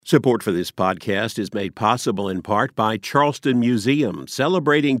Support for this podcast is made possible in part by Charleston Museum,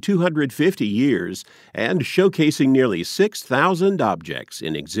 celebrating 250 years and showcasing nearly 6,000 objects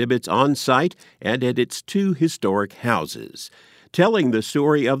in exhibits on site and at its 2 historic houses, telling the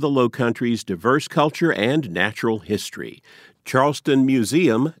story of the Lowcountry's diverse culture and natural history.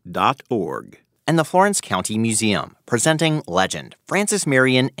 charlestonmuseum.org. And the Florence County Museum, presenting Legend, Francis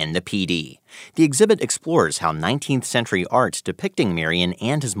Marion and the PD. The exhibit explores how 19th century art depicting Marion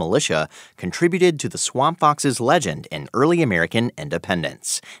and his militia contributed to the Swamp Fox's legend in early American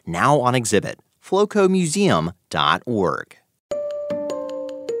independence. Now on exhibit, flocomuseum.org.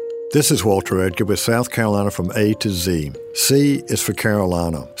 This is Walter Edgar with South Carolina from A to Z. C is for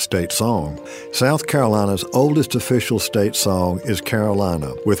Carolina, state song. South Carolina's oldest official state song is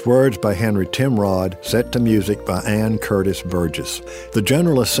Carolina, with words by Henry Timrod, set to music by Ann Curtis Burgess. The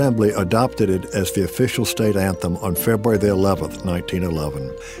General Assembly adopted it as the official state anthem on February the 11th, 1911.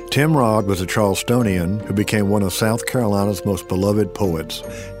 Timrod was a Charlestonian who became one of South Carolina's most beloved poets.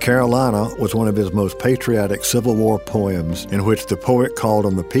 Carolina was one of his most patriotic Civil War poems, in which the poet called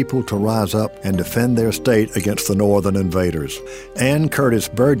on the people to rise up and defend their state against the Northern invaders. Ann Curtis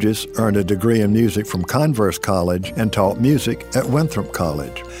Burgess earned a degree in music from Converse College and taught music at Winthrop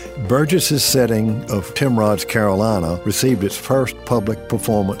College. Burgess's setting of Timrod's Carolina received its first public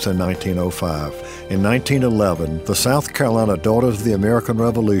performance in 1905. In 1911, the South Carolina Daughters of the American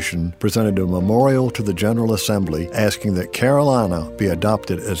Revolution presented a memorial to the General Assembly asking that Carolina be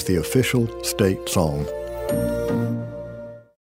adopted as the official state song.